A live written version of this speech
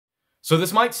So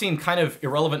this might seem kind of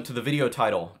irrelevant to the video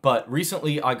title, but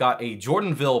recently I got a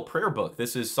Jordanville prayer book.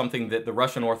 This is something that the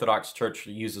Russian Orthodox Church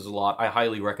uses a lot. I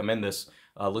highly recommend this.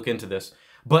 Look into this.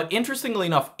 But interestingly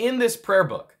enough, in this prayer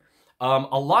book,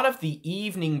 a lot of the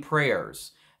evening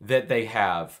prayers that they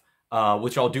have,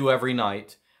 which I'll do every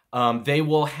night, they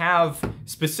will have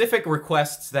specific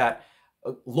requests that,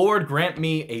 Lord, grant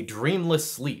me a dreamless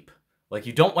sleep. Like,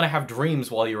 you don't want to have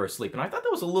dreams while you're asleep. And I thought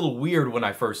that was a little weird when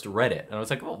I first read it. And I was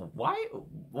like, oh, why?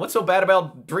 What's so bad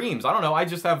about dreams? I don't know. I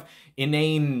just have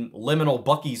inane liminal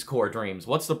Bucky's core dreams.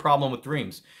 What's the problem with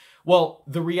dreams? Well,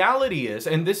 the reality is,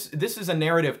 and this is a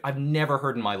narrative I've never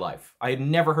heard in my life. I had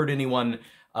never heard anyone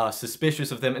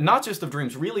suspicious of them. And not just of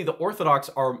dreams. Really, the Orthodox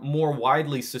are more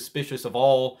widely suspicious of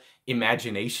all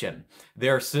imagination.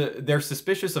 They're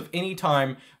suspicious of any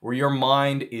time where your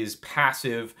mind is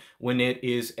passive, when it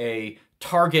is a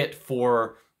target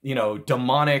for, you know,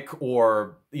 demonic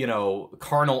or, you know,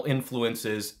 carnal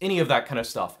influences, any of that kind of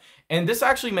stuff. And this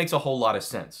actually makes a whole lot of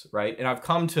sense, right? And I've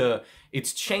come to,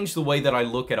 it's changed the way that I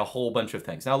look at a whole bunch of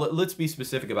things. Now, let's be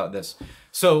specific about this.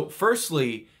 So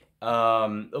firstly,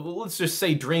 let's just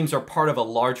say dreams are part of a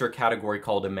larger category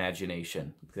called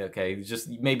imagination. Okay, just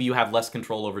maybe you have less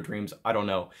control over dreams. I don't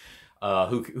know.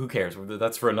 Who cares?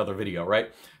 That's for another video,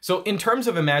 right? So in terms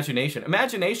of imagination,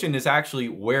 imagination is actually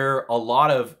where a lot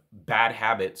of bad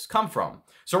habits come from.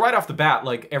 So right off the bat,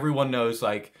 like everyone knows,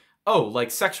 like, oh,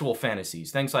 like sexual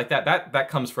fantasies, things like that. That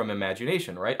comes from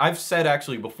imagination, right? I've said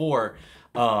actually before,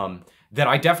 that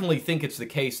I definitely think it's the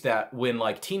case that when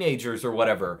like teenagers or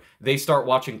whatever, they start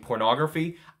watching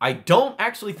pornography, I don't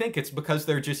actually think it's because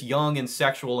they're just young and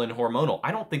sexual and hormonal.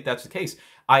 I don't think that's the case.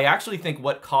 I actually think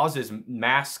what causes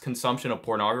mass consumption of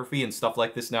pornography and stuff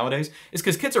like this nowadays is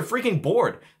because kids are freaking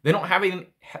bored. They don't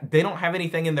have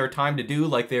anything in their time to do.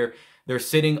 Like they're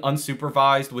sitting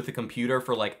unsupervised with a computer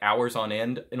for like hours on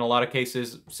end, in a lot of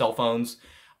cases, cell phones.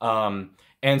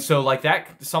 And so like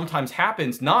that sometimes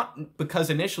happens, not because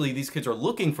initially these kids are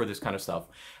looking for this kind of stuff,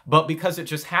 but because it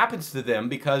just happens to them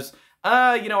because,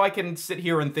 you know, I can sit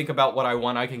here and think about what I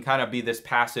want. I can kind of be this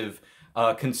passive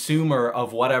consumer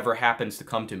of whatever happens to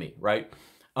come to me, right?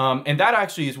 And that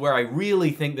actually is where I really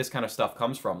think this kind of stuff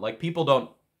comes from. Like people don't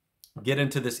get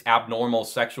into this abnormal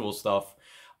sexual stuff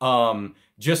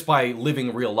just by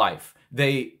living real life.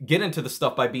 They get into the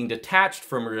stuff by being detached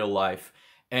from real life.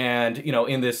 And, you know,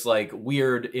 in this like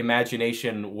weird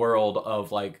imagination world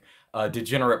of like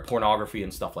degenerate pornography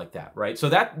and stuff like that, right? So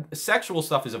that sexual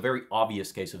stuff is a very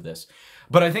obvious case of this.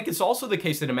 But I think it's also the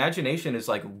case that imagination is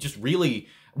like just really,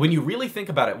 when you really think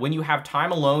about it, when you have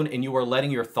time alone and you are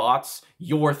letting your thoughts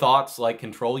like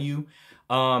control you,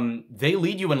 they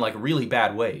lead you in like really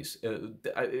bad ways.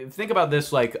 Think about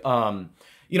this like,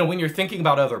 you know, when you're thinking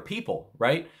about other people,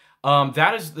 right?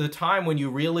 That is the time when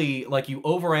you really, like, you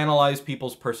overanalyze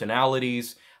people's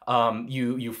personalities,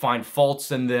 you find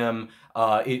faults in them,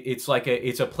 it's like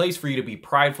it's a place for you to be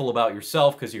prideful about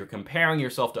yourself because you're comparing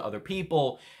yourself to other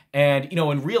people, and, you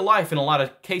know, in real life, in a lot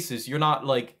of cases, you're not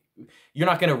going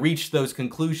to reach those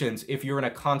conclusions if you're in a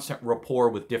constant rapport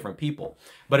with different people.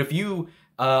 But if you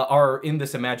are in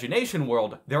this imagination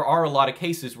world, there are a lot of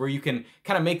cases where you can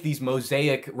kind of make these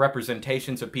mosaic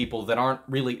representations of people that aren't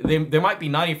really, they might be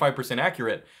 95%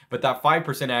 accurate, but that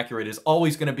 5% accurate is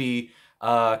always going to be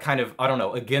kind of, I don't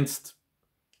know, against,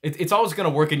 it's always going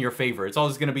to work in your favor. It's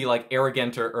always going to be like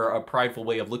arrogant or a prideful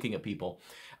way of looking at people.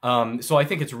 So I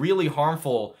think it's really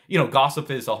harmful. You know,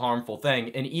 gossip is a harmful thing,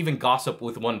 and even gossip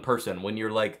with one person when you're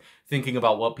like thinking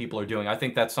about what people are doing. I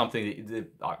think that's something that,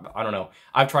 I don't know,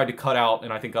 I've tried to cut out,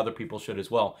 and I think other people should as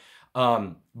well.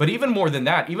 But even more than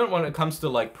that, even when it comes to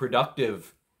like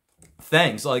productive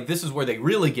things, like this is where they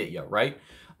really get you, right?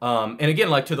 And again,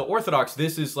 like to the Orthodox,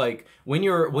 this is like when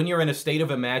you're in a state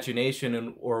of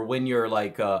imagination or when you're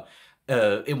like,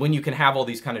 when you can have all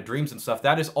these kind of dreams and stuff,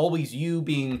 that is always you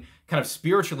being kind of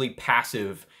spiritually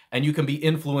passive, and you can be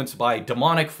influenced by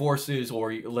demonic forces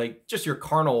or like just your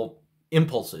carnal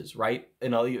impulses, right?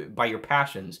 And by your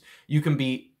passions, you can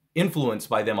be influenced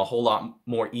by them a whole lot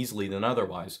more easily than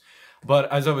otherwise. But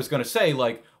as I was going to say,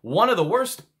 like one of the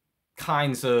worst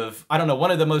kinds of, I don't know,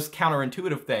 one of the most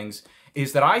counterintuitive things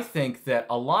is that I think that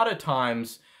a lot of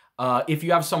times, if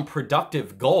you have some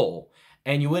productive goal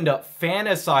and you end up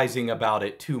fantasizing about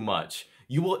it too much,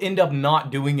 you will end up not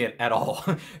doing it at all.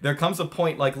 There comes a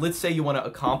point, like, let's say you want to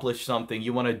accomplish something,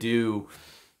 you want to do,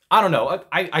 I don't know,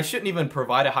 I shouldn't even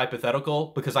provide a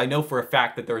hypothetical because I know for a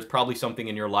fact that there is probably something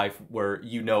in your life where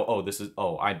you know, oh, this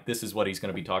is what he's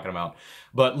going to be talking about.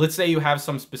 But let's say you have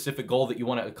some specific goal that you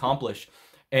want to accomplish,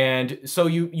 And so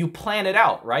you plan it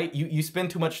out, right? You spend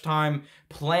too much time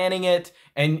planning it,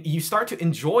 and you start to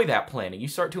enjoy that planning. You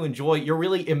start to enjoy. You're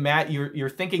really you're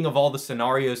thinking of all the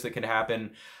scenarios that could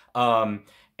happen,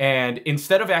 and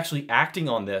instead of actually acting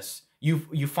on this,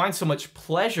 you find so much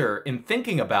pleasure in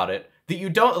thinking about it that you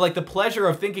don't like. The pleasure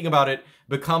of thinking about it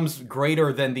becomes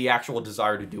greater than the actual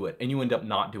desire to do it, and you end up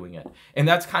not doing it. And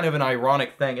that's kind of an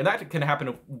ironic thing, and that can happen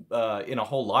in a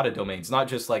whole lot of domains, not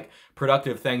just like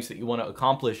productive things that you want to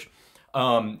accomplish,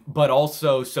 but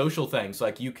also social things.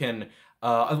 Like you can,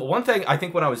 one thing I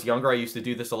think when I was younger, I used to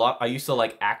do this a lot. I used to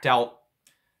like act out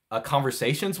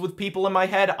conversations with people in my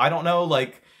head. I don't know,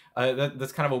 like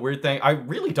that's kind of a weird thing. I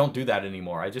really don't do that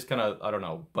anymore. I just kind of, I don't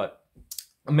know, but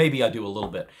maybe I do a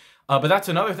little bit. But that's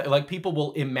another thing. Like people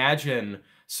will imagine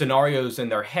scenarios in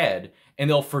their head, and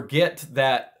they'll forget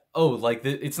that, oh, like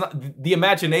it's not, the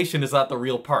imagination is not the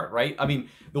real part, right? I mean,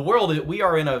 the world, we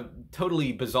are in a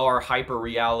totally bizarre hyper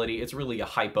reality. It's really a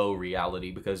hypo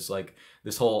reality, because like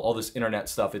all this internet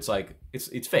stuff, it's like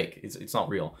it's fake. It's not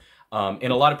real.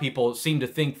 And a lot of people seem to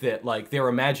think that like their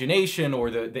imagination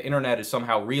or the internet is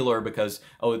somehow realer because,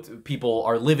 oh, people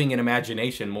are living in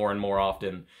imagination more and more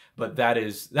often. But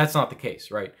that's not the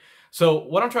case, right? So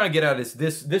what I'm trying to get at is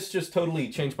this just totally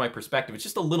changed my perspective. It's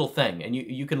just a little thing, and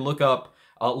you can look up.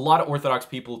 A lot of Orthodox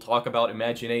people talk about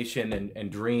imagination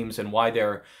and dreams and why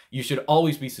you should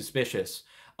always be suspicious.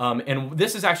 And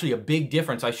this is actually a big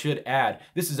difference. I should add,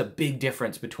 this is a big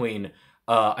difference between,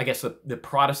 I guess, the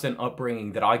Protestant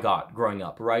upbringing that I got growing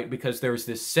up, right? Because there's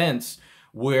this sense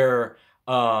where,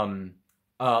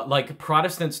 like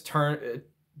Protestants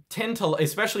tend to,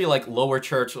 especially like lower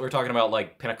church, we're talking about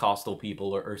like Pentecostal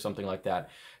people or something like that.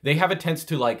 They have a tendency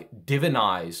to like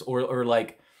divinize or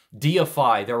like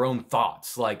deify their own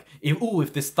thoughts. Like,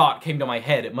 if this thought came to my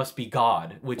head, it must be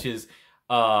God, which is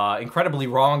incredibly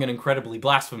wrong and incredibly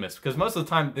blasphemous, because most of the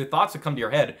time the thoughts that come to your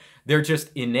head, they're just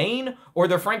inane or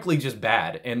they're frankly just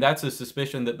bad. And that's a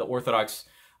suspicion that the Orthodox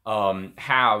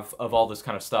have of all this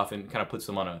kind of stuff, and kind of puts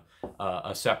them on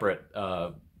a separate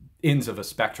ends of a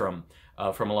spectrum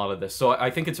from a lot of this. So I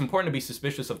think it's important to be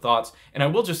suspicious of thoughts. And I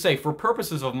will just say, for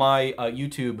purposes of my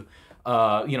YouTube,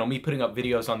 me putting up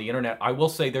videos on the internet, I will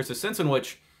say there's a sense in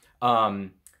which, I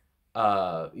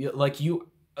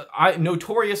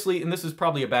notoriously, and this is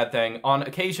probably a bad thing, on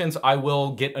occasions I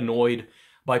will get annoyed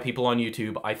by people on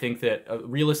YouTube. I think that,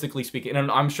 realistically speaking, and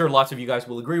I'm sure lots of you guys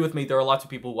will agree with me, there are lots of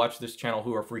people who watch this channel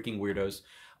who are freaking weirdos.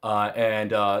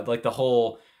 Like the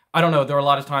whole, I don't know, there are a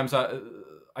lot of times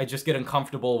I just get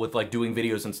uncomfortable with like doing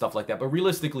videos and stuff like that. But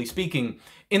realistically speaking,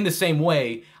 in the same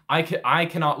way, I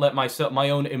cannot let my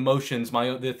own emotions,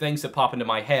 the things that pop into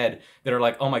my head that are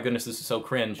like, oh my goodness, this is so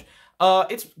cringe.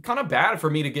 It's kind of bad for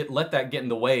me to let that get in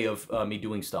the way of me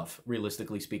doing stuff,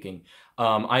 realistically speaking.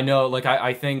 I know, like,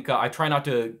 I think I try not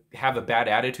to have a bad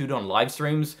attitude on live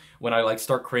streams when I like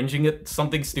start cringing at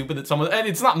something stupid that someone, and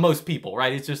it's not most people,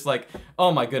 right? It's just like,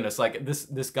 oh my goodness, like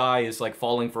this guy is like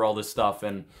falling for all this stuff.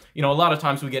 And, a lot of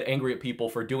times we get angry at people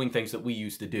for doing things that we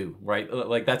used to do, right?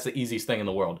 Like that's the easiest thing in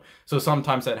the world. So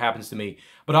sometimes that happens to me.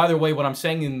 But either way, what I'm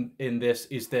saying in this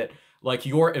is that, like,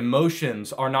 your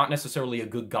emotions are not necessarily a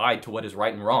good guide to what is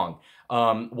right and wrong.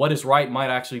 What is right might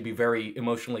actually be very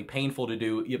emotionally painful to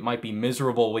do. It might be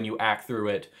miserable when you act through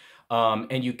it.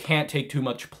 And you can't take too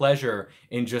much pleasure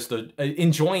in just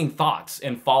enjoying thoughts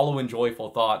and following joyful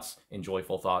thoughts,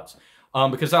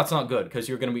 because that's not good, because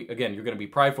you're going to be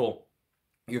prideful,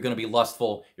 you're going to be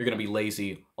lustful, you're going to be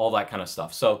lazy, all that kind of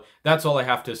stuff. So that's all I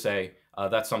have to say.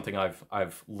 That's something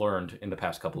I've learned in the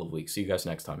past couple of weeks. See you guys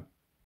next time.